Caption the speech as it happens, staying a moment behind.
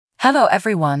Hello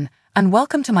everyone, and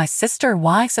welcome to my Sister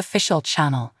Wives official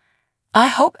channel. I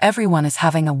hope everyone is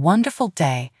having a wonderful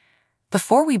day.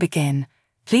 Before we begin,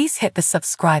 please hit the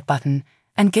subscribe button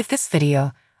and give this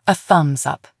video a thumbs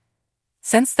up.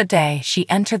 Since the day she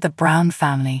entered the Brown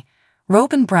family,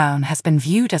 Robyn Brown has been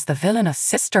viewed as the villain of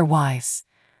Sister Wives.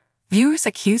 Viewers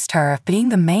accused her of being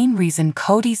the main reason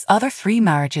Cody's other 3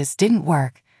 marriages didn't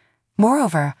work.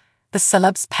 Moreover, the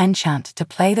celeb's penchant to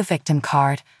play the victim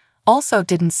card also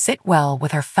didn't sit well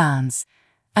with her fans,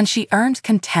 and she earned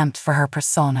contempt for her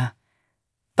persona.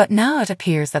 But now it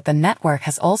appears that the network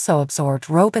has also absorbed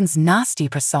Robyn's nasty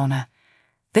persona.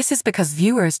 This is because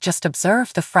viewers just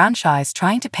observed the franchise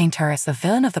trying to paint her as the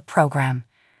villain of the program.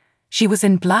 She was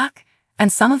in black,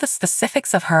 and some of the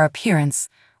specifics of her appearance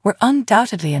were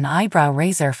undoubtedly an eyebrow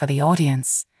raiser for the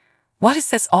audience. What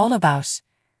is this all about?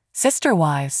 Sister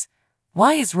Wives,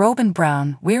 why is Robyn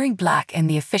Brown wearing black in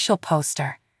the official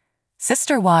poster?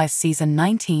 Sister Wives Season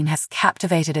 19 has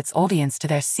captivated its audience to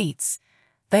their seats.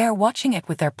 They are watching it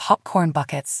with their popcorn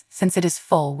buckets since it is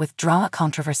full with drama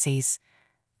controversies.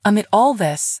 Amid all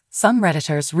this, some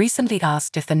Redditors recently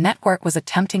asked if the network was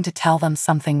attempting to tell them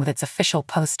something with its official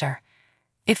poster.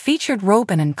 It featured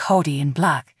Robyn and Cody in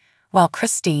black, while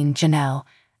Christine, Janelle,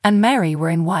 and Mary were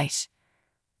in white.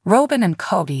 Robyn and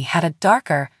Cody had a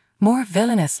darker, more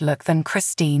villainous look than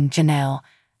Christine, Janelle,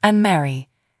 and Mary.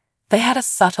 They had a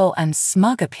subtle and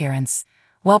smug appearance,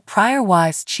 while prior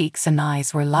wives' cheeks and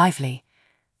eyes were lively.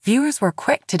 Viewers were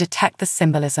quick to detect the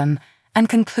symbolism and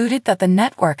concluded that the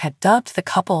network had dubbed the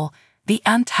couple the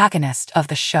antagonist of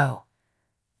the show.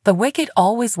 The wicked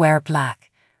always wear black.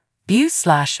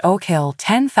 View/Okill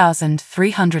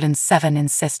 10,307 in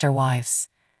Sister Wives.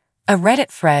 A Reddit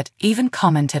thread even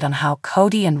commented on how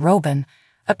Cody and Robyn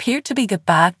appeared to be the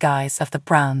bad guys of the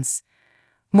Browns.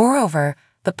 Moreover,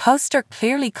 the poster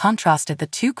clearly contrasted the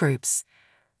two groups.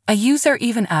 A user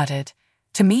even added,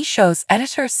 "To me shows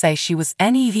editors say she was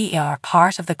never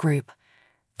part of the group."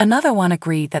 Another one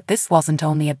agreed that this wasn't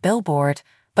only a billboard,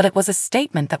 but it was a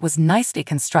statement that was nicely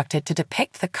constructed to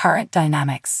depict the current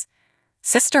dynamics.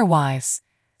 Sister Wives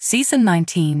Season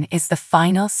 19 is the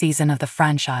final season of the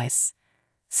franchise.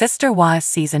 Sister Wives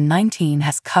Season 19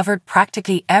 has covered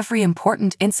practically every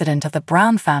important incident of the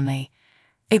Brown family.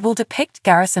 It will depict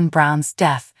Garrison Brown's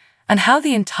death and how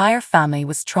the entire family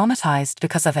was traumatized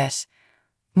because of it.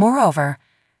 Moreover,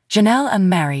 Janelle and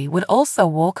Mary would also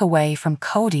walk away from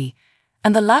Cody,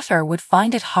 and the latter would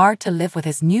find it hard to live with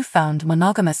his newfound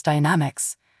monogamous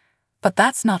dynamics. But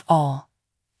that's not all.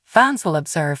 Fans will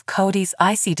observe Cody's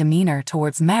icy demeanor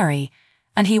towards Mary,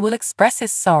 and he will express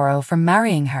his sorrow for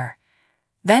marrying her.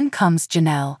 Then comes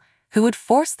Janelle, who would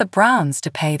force the Browns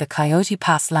to pay the Coyote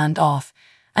Pass land off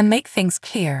and make things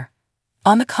clear.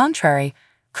 On the contrary,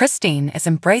 Christine is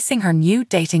embracing her new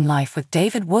dating life with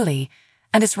David Woolley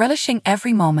and is relishing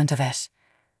every moment of it.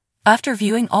 After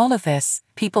viewing all of this,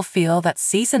 people feel that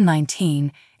Season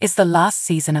 19 is the last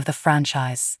season of the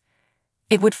franchise.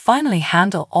 It would finally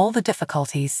handle all the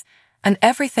difficulties, and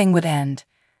everything would end.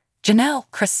 Janelle,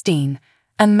 Christine,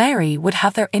 and Mary would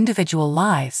have their individual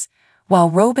lives, while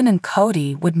Robyn and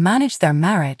Cody would manage their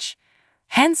marriage.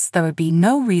 Hence, there would be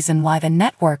no reason why the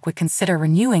network would consider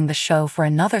renewing the show for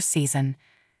another season.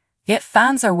 Yet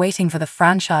fans are waiting for the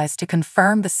franchise to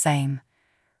confirm the same.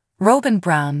 Robyn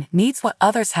Brown needs what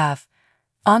others have.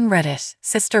 On Reddit,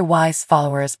 Sister Wives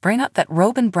followers bring up that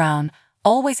Robyn Brown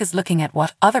always is looking at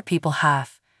what other people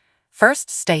have, first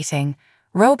stating,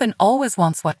 "Robyn always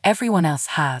wants what everyone else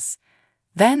has."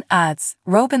 Then adds,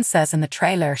 "Robyn says in the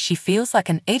trailer she feels like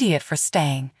an idiot for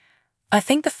staying. I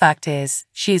think the fact is,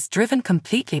 she is driven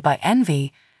completely by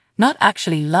envy, not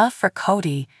actually love for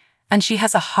Cody, and she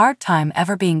has a hard time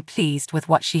ever being pleased with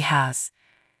what she has.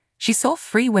 She saw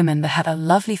 3 women that had a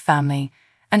lovely family,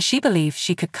 and she believed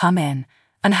she could come in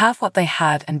and have what they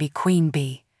had and be queen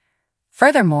bee."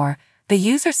 Furthermore, the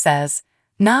user says,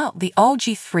 "Now the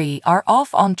OG 3 are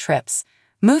off on trips,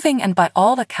 moving and by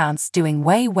all accounts doing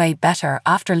way better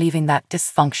after leaving that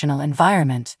dysfunctional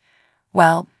environment.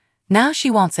 Well, now she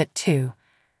wants it too.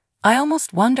 I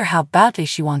almost wonder how badly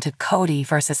she wanted Cody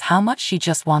versus how much she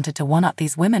just wanted to one-up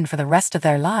these women for the rest of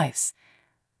their lives.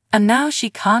 And now she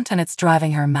can't, and it's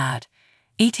driving her mad.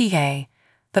 ETA,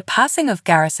 the passing of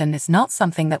Garrison is not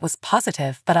something that was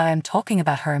positive, but I am talking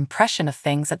about her impression of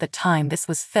things at the time this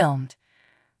was filmed.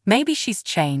 Maybe she's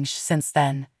changed since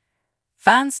then."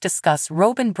 Fans discuss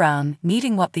Robyn Brown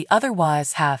needing what the other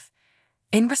wives have.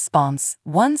 In response,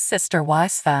 one Sister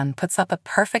Wives fan puts up a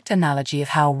perfect analogy of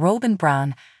how Robyn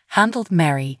Brown handled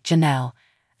Mary, Janelle,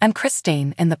 and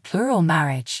Christine in the plural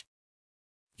marriage.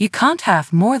 "You can't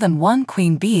have more than one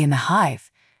queen bee in the hive.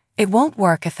 It won't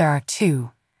work if there are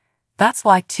 2. That's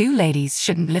why two ladies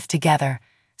shouldn't live together,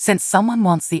 since someone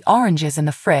wants the oranges in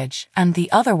the fridge and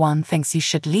the other one thinks you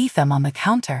should leave them on the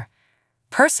counter.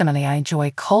 Personally, I enjoy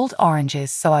cold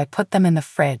oranges, so I put them in the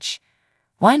fridge.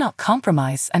 Why not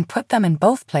compromise and put them in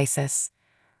both places?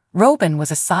 Robyn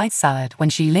was a side salad when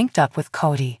she linked up with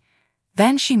Cody.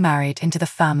 Then she married into the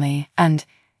family and,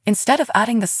 instead of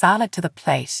adding the salad to the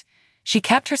plate, she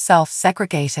kept herself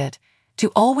segregated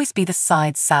to always be the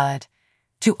side salad,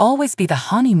 to always be the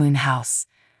honeymoon house.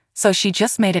 So she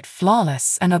just made it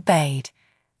flawless and obeyed.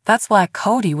 That's why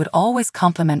Cody would always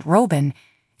compliment Robyn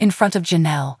in front of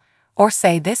Janelle, or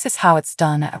say this is how it's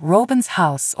done at Robyn's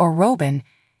house, or Robyn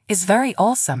is very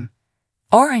awesome.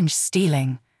 Orange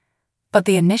stealing. But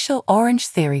the initial Orange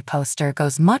Theory poster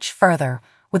goes much further,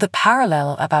 with a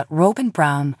parallel about Robyn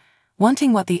Brown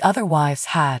wanting what the other wives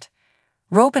had.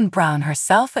 Robyn Brown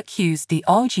herself accused the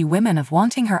OMG women of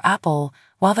wanting her apple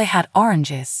while they had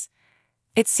oranges.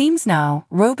 It seems now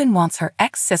Robyn wants her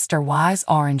ex-sister wives'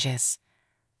 oranges.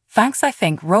 Thanks, I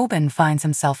think Robyn finds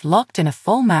himself locked in a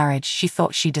full marriage she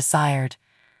thought she desired,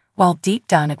 while deep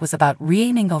down it was about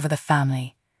reigning over the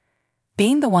family.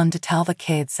 Being the one to tell the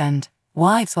kids and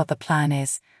wives what the plan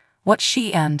is, what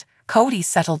she and Cody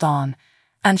settled on,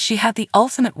 and she had the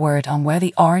ultimate word on where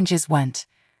the oranges went.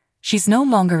 She's no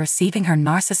longer receiving her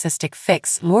narcissistic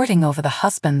fix lording over the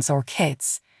husbands or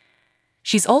kids.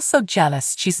 She's also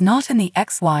jealous she's not in the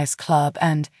ex-wives club,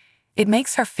 and it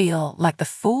makes her feel like the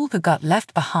fool who got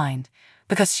left behind,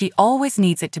 because she always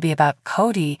needs it to be about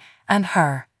Cody and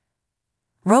her.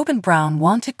 Robyn Brown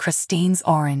wanted Christine's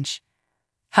orange.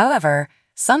 However,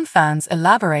 some fans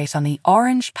elaborate on the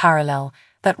orange parallel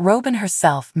that Robyn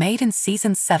herself made in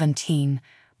Season 17,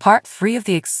 Part 3 of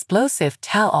the explosive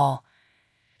tell-all.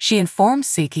 She informed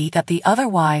Suki that the other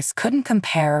wives couldn't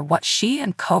compare what she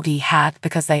and Cody had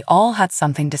because they all had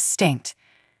something distinct.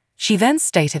 She then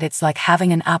stated it's like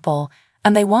having an apple,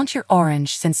 and they want your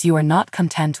orange since you are not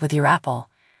content with your apple.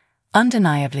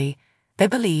 Undeniably, they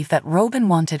believe that Robyn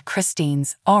wanted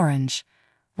Christine's orange.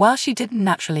 While she didn't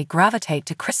naturally gravitate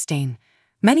to Christine,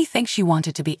 many think she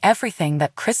wanted to be everything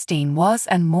that Christine was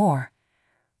and more.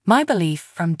 My belief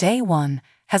from day one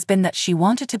has been that she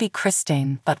wanted to be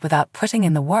Christine but without putting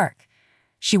in the work.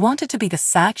 She wanted to be the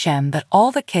sad gem that all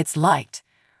the kids liked.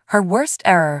 Her worst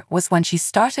error was when she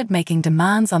started making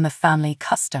demands on the family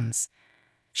customs.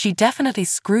 She definitely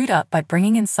screwed up by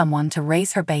bringing in someone to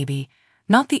raise her baby,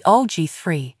 not the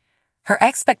OG3. Her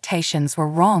expectations were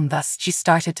wrong, thus she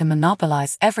started to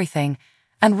monopolize everything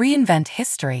and reinvent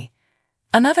history.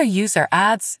 Another user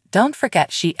adds, don't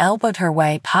forget she elbowed her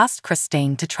way past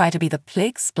Christine to try to be the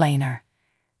plig-splainer.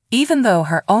 Even though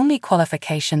her only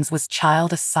qualifications was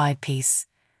child as side piece,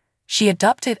 she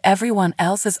adopted everyone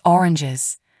else's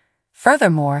oranges.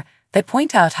 Furthermore, they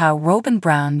point out how Robyn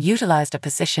Brown utilized a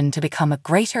position to become a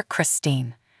greater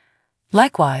Christine.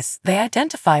 Likewise, they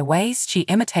identify ways she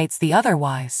imitates the other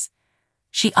wives.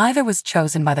 She either was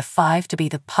chosen by the five to be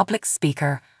the public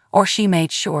speaker, or she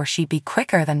made sure she'd be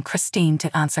quicker than Christine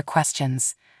to answer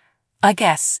questions. I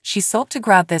guess she sought to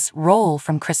grab this role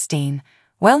from Christine,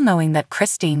 well knowing that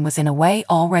Christine was in a way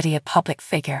already a public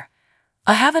figure.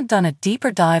 I haven't done a deeper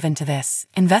dive into this,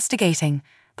 investigating,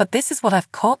 but this is what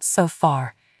I've caught so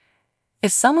far.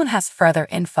 If someone has further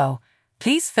info,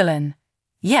 please fill in.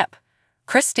 Yep,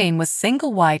 Christine was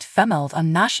single white femmeled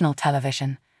on national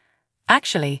television.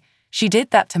 Actually, she did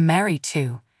that to Mary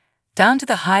too. Down to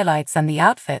the highlights and the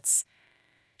outfits.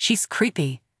 She's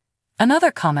creepy.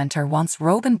 Another commenter wants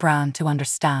Robyn Brown to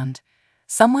understand.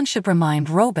 Someone should remind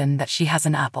Robyn that she has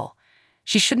an apple.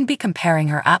 She shouldn't be comparing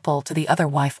her apple to the other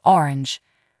wife orange.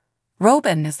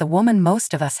 Robyn is the woman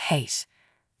most of us hate.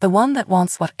 The one that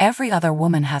wants what every other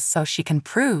woman has so she can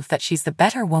prove that she's the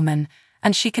better woman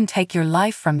and she can take your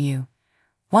life from you.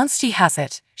 Once she has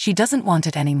it, she doesn't want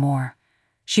it anymore.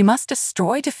 She must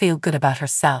destroy to feel good about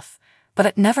herself, but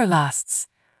it never lasts.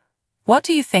 What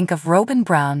do you think of Robyn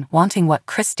Brown wanting what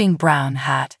Christine Brown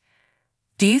had?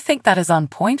 Do you think that is on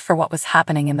point for what was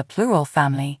happening in the plural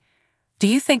family? Do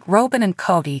you think Robyn and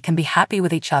Cody can be happy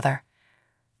with each other?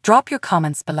 Drop your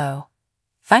comments below.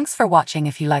 Thanks for watching.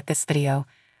 If you like this video,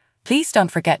 please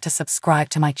don't forget to subscribe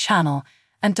to my channel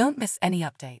and don't miss any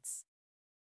updates.